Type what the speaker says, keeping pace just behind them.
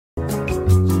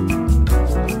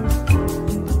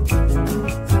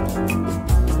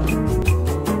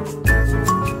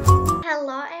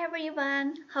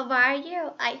how are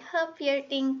you? I hope you're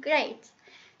doing great.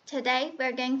 Today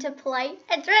we're going to play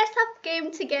a dress-up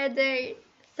game together.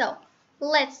 So,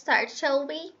 let's start, shall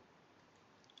we?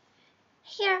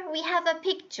 Here we have a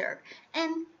picture,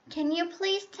 and can you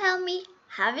please tell me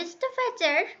how is the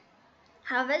weather?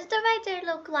 How does the weather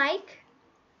look like?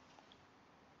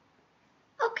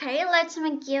 Okay, let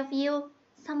me give you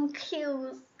some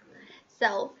clues.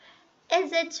 So,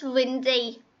 is it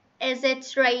windy? Is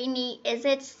it rainy? Is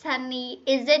it sunny?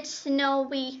 Is it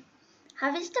snowy?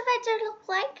 How does the weather look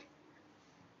like?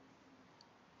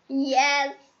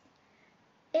 Yes,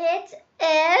 it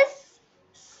is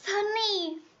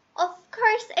sunny. Of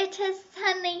course it is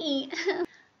sunny.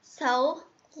 So,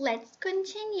 let's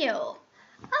continue.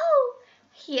 Oh,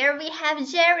 here we have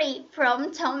Jerry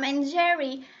from Tom and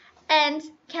Jerry. And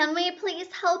can we please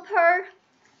help her?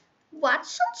 What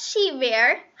should she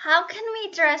wear? How can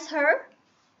we dress her?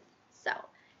 So,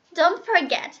 don't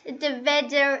forget, the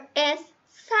weather is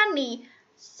sunny.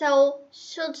 So,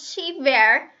 should she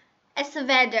wear a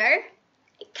sweater,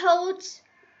 a coat,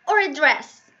 or a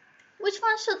dress? Which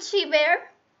one should she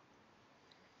wear?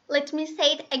 Let me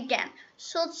say it again.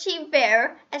 Should she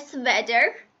wear a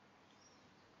sweater,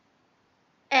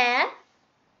 a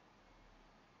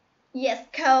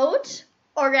coat,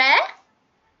 or a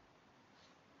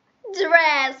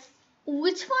dress?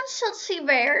 Which one should she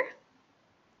wear?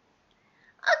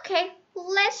 Okay,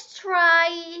 let's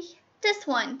try this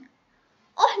one.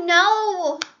 Oh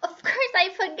no, of course I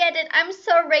forget it. I'm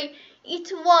sorry.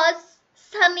 It was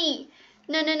sunny.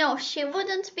 No, she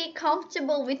wouldn't be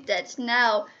comfortable with that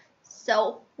now.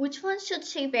 So, which one should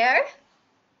she wear?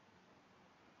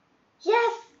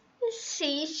 Yes,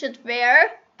 she should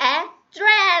wear a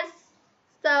dress.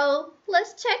 So,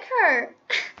 let's check her.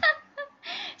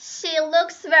 She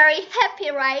looks very happy,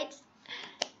 right?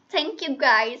 Thank you,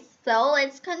 guys. So,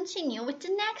 let's continue with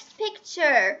the next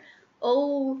picture.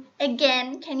 Oh,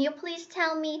 again, can you please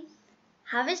tell me,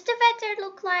 how does the weather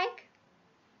look like?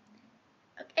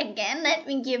 Again, let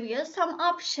me give you some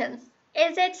options.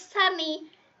 Is it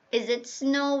sunny? Is it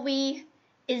snowy?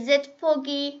 Is it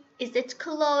foggy? Is it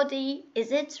cloudy?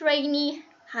 Is it rainy?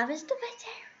 How is the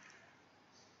weather?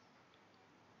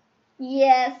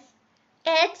 Yes,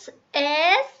 it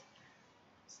is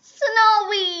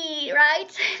snowy,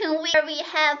 right? Here we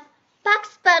have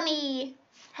Bugs Bunny.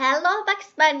 Hello,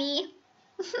 Bugs Bunny.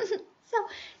 So,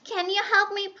 can you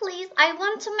help me, please? I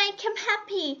want to make him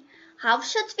happy. How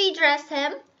should we dress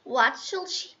him? What should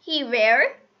he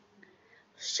wear?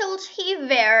 Should he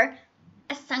wear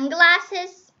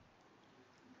sunglasses,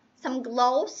 some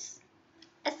gloves,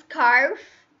 a scarf,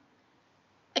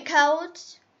 a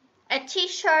coat, a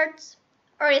t-shirt,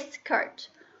 or a skirt?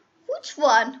 Which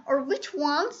one or which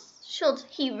ones should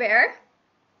he wear?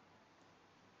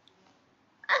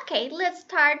 Okay, let's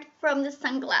start from the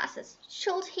sunglasses.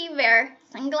 Should he wear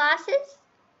sunglasses?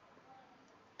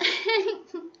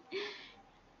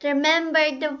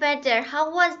 Remember the weather.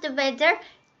 How was the weather?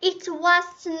 It was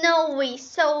snowy,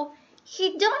 so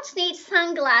he don't need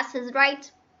sunglasses,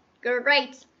 right?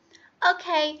 Great.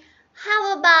 Okay,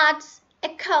 how about a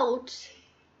coat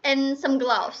and some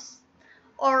gloves?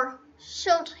 Or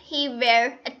should he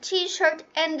wear a t-shirt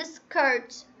and a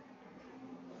skirt?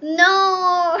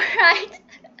 No, right?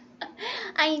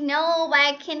 I know,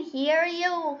 I can hear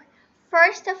you.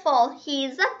 First of all, he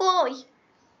is a boy.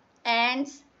 And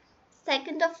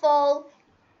second of all,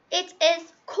 it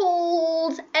is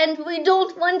cold and we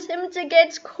don't want him to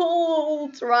get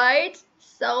cold, right?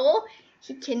 So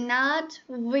he cannot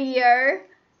wear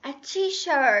a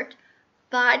t-shirt,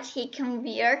 but he can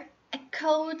wear a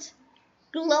coat,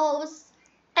 gloves,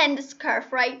 and a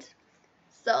scarf, right?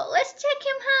 So let's check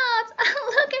him out.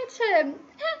 Look at him.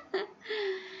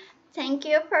 Thank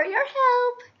you for your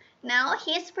help. Now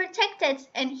he is protected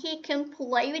and he can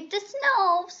play with the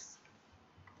snows.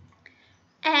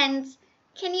 And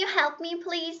can you help me,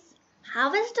 please?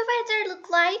 How does the weather look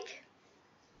like?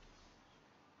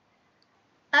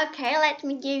 Okay, let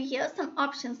me give you some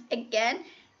options again.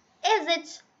 Is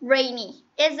it rainy?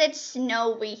 Is it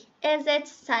snowy? Is it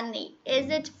sunny? Is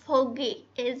it foggy?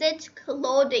 Is it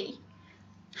cloudy?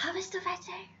 How is the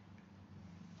weather?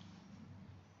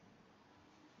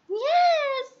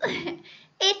 Yes,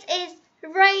 it is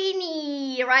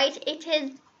rainy, right? It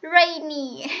is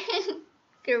rainy.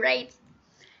 Great.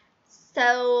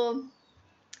 So,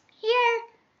 here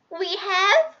we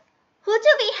have, who do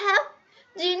we have?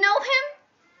 Do you know him?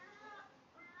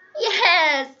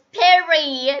 Yes,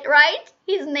 Perry, right?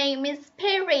 His name is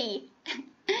Perry.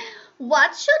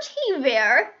 What should he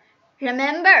wear?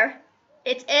 Remember,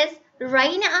 it is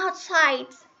rain outside.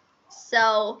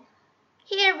 So,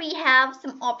 Here we have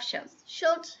some options.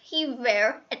 Should he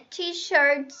wear a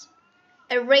t-shirt,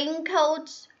 a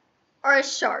raincoat, or a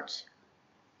shirt?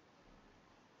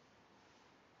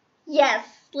 Yes,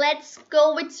 let's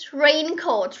go with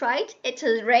raincoat, right? It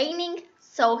is raining,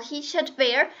 so he should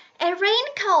wear a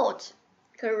raincoat.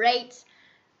 Great.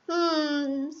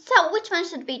 So which one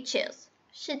should we choose?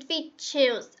 Should we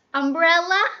choose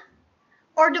umbrella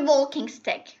or the walking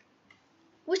stick?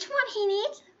 Which one he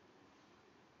needs?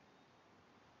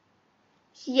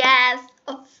 Yes,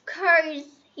 of course,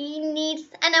 he needs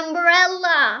an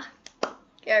umbrella.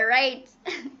 Great.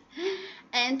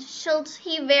 And should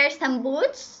he wear some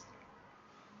boots?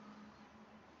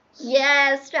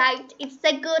 Yes, right. It's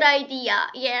a good idea.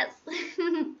 Yes.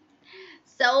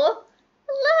 So,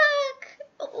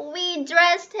 look, we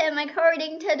dressed him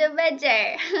according to the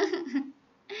weather.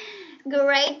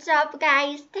 Great job,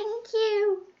 guys. Thank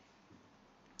you.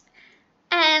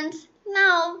 And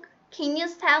now, can you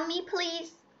tell me,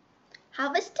 please,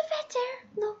 how does the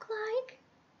weather look like?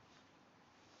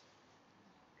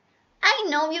 I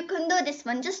know you can do this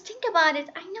one. Just think about it.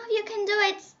 I know you can do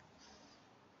it.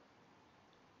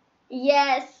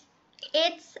 Yes,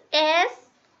 it is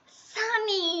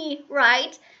sunny,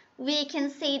 right? We can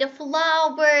see the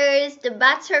flowers, the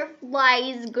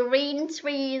butterflies, green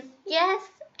trees. Yes,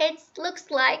 it looks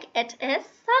like it is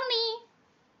sunny.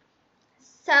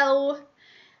 So,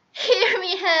 here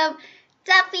we have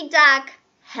Daffy Duck.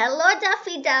 Hello,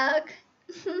 Daffy Duck.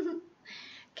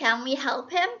 Can we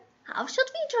help him? How should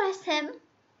we dress him?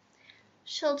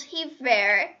 Should he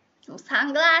wear some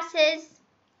sunglasses,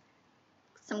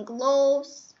 some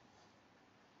gloves,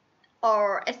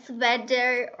 or a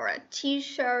sweater or a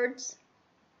t-shirt?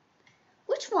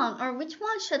 Which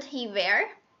one should he wear?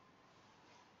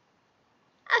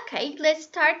 Okay, let's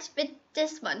start with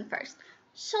this one first.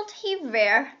 Should he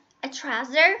wear a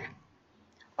trouser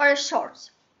or a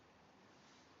shorts?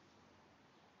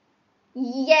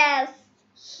 Yes,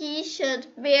 he should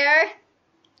wear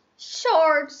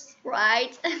shorts,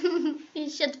 right? He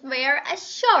should wear a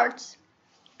shorts.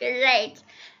 Great.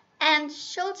 And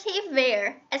should he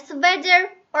wear a sweater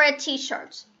or a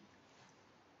t-shirt?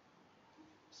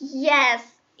 Yes,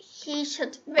 he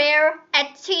should wear a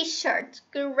t-shirt.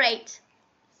 Great.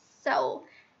 So,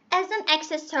 as an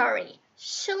accessory,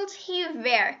 should he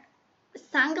wear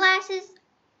sunglasses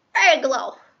or a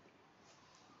glove?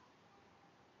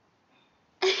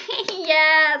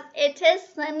 Yes, it is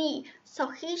sunny, so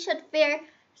he should wear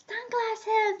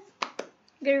sunglasses.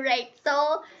 Great,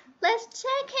 so let's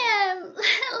check him.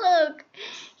 Look,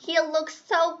 he looks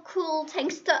so cool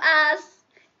thanks to us.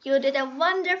 You did a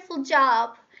wonderful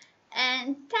job.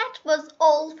 And that was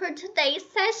all for today's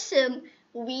session.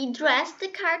 We dressed the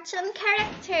cartoon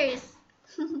characters.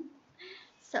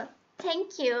 So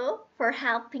thank you for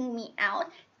helping me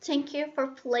out. Thank you for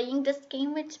playing this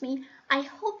game with me. I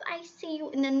hope I see you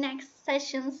in the next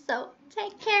session. So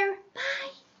take care.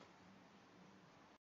 Bye.